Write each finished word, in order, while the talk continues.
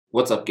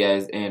What's up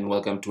guys, and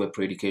welcome to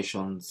Pro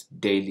Education's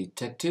daily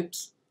tech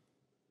tips.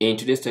 In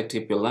today's tech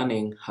tip, you're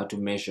learning how to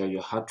measure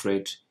your heart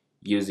rate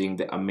using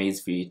the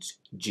Amazfit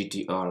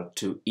GTR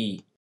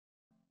 2E.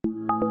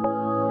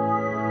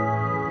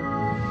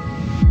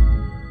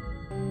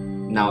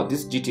 Now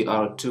this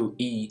GTR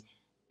 2E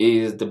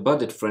is the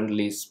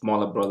budget-friendly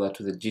smaller brother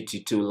to the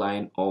GT2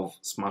 line of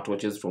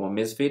smartwatches from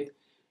Amazfit,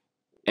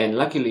 and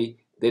luckily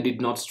they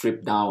did not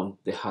strip down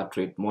the heart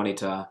rate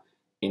monitor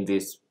in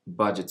this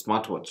budget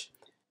smartwatch.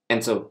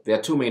 And so there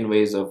are two main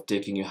ways of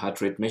taking your heart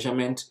rate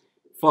measurement.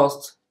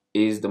 First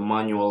is the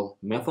manual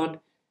method,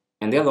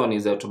 and the other one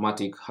is the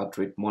automatic heart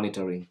rate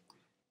monitoring.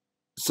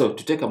 So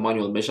to take a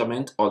manual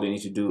measurement, all you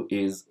need to do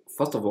is,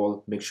 first of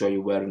all, make sure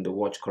you're wearing the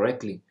watch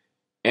correctly.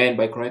 And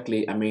by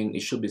correctly, I mean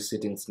it should be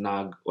sitting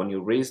snug on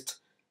your wrist,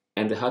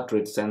 and the heart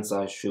rate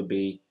sensor should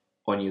be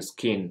on your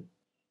skin.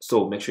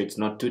 So make sure it's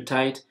not too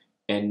tight,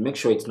 and make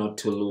sure it's not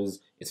too loose.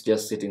 It's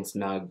just sitting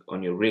snug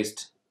on your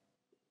wrist.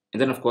 And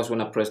then of course you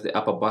want to press the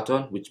upper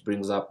button, which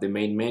brings up the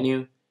main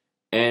menu,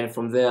 and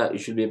from there you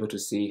should be able to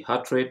see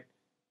heart rate,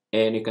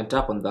 and you can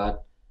tap on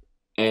that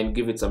and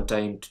give it some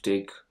time to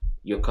take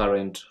your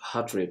current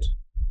heart rate.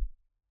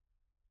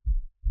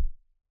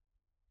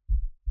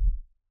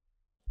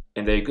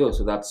 And there you go.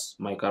 So that's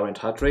my current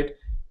heart rate,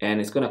 and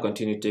it's going to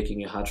continue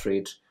taking your heart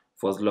rate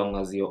for as long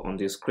as you're on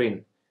this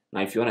screen.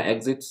 Now if you want to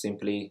exit,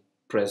 simply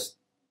press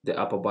the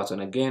upper button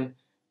again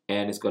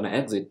and it's going to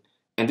exit.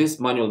 And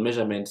this manual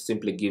measurement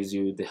simply gives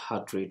you the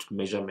heart rate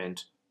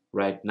measurement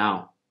right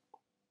now.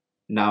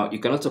 Now you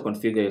can also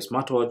configure your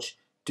smartwatch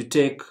to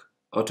take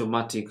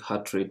automatic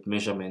heart rate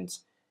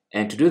measurements.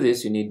 And to do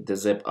this, you need the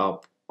Zepp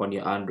app on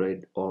your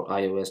Android or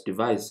iOS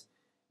device.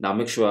 Now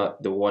make sure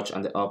the watch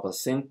and the app are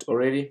synced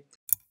already.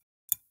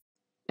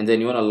 And then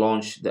you want to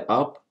launch the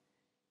app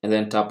and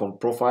then tap on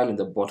profile in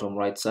the bottom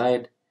right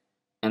side.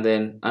 And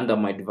then under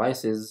my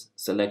devices,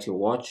 select your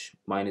watch.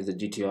 Mine is the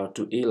GTR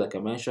 2E like I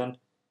mentioned.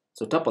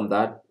 So tap on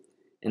that,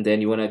 and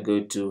then you want to go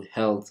to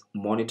health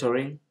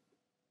monitoring.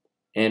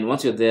 And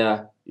once you're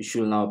there, you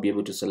should now be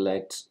able to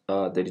select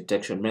the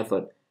detection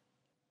method.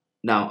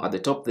 Now at the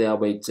top there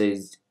where it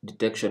says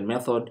detection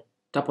method,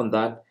 tap on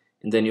that,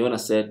 and then you want to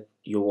set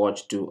your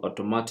watch to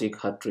automatic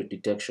heart rate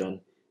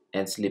detection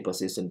and sleep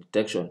assistant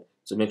detection.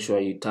 So make sure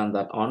you turn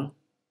that on.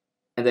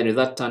 And then with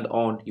that turned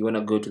on, you want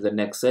to go to the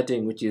next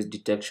setting, which is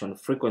detection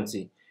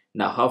frequency.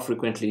 Now how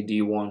frequently do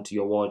you want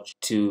your watch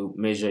to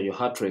measure your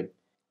heart rate?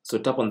 So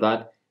tap on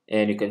that,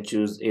 and you can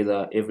choose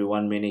either every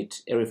 1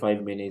 minute, every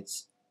 5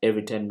 minutes,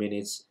 every 10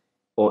 minutes,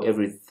 or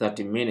every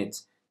 30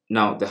 minutes.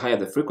 Now, the higher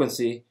the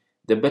frequency,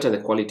 the better the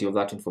quality of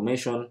that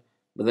information,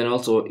 but then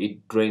also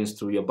it drains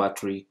through your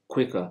battery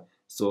quicker.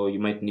 So you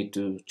might need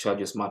to charge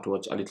your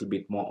smartwatch a little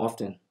bit more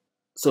often.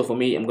 So for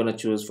me, I'm going to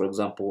choose, for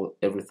example,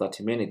 every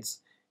 30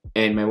 minutes.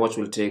 And my watch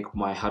will take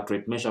my heart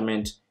rate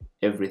measurement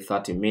every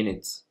 30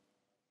 minutes.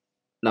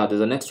 Now,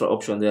 there's an extra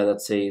option there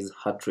that says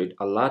heart rate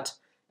alert.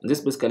 And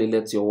this basically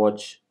lets your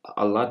watch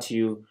alert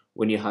you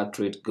when your heart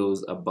rate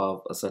goes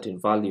above a certain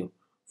value.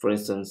 For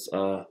instance,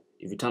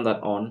 if you turn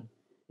that on,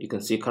 you can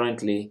see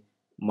currently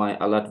my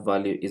alert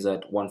value is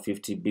at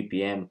 150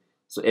 BPM.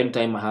 So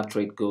anytime my heart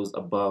rate goes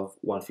above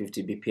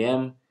 150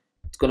 BPM,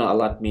 it's going to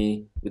alert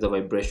me with a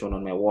vibration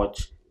on my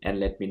watch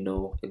and let me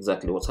know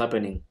exactly what's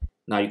happening.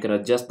 Now you can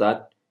adjust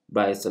that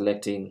by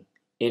selecting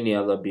any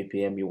other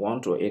BPM you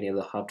want or any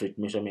other heart rate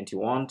measurement you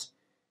want.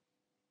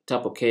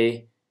 Tap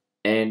OK,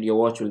 and your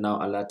watch will now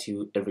alert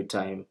you every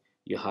time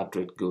your heart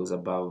rate goes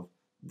above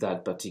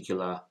that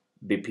particular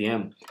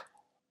BPM.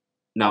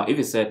 Now, if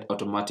you set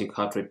automatic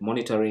heart rate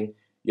monitoring,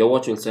 your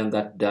watch will send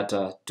that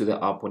data to the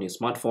app on your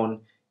smartphone,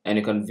 and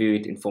you can view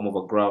it in form of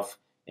a graph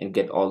and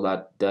get all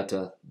that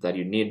data that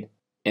you need.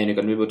 And you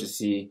can be able to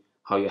see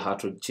how your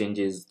heart rate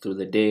changes through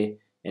the day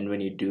and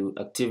when you do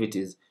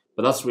activities.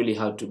 But that's really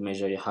how to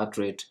measure your heart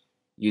rate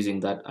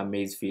using that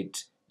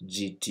Amazfit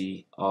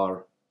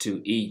GTR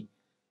 2E.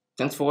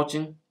 Thanks for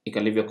watching. You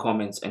can leave your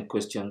comments and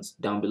questions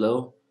down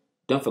below.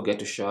 Don't forget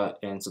to share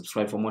and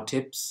subscribe for more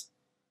tips.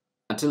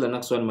 Until the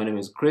next one, my name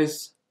is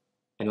Chris,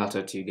 and I'll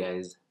talk to you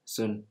guys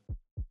soon.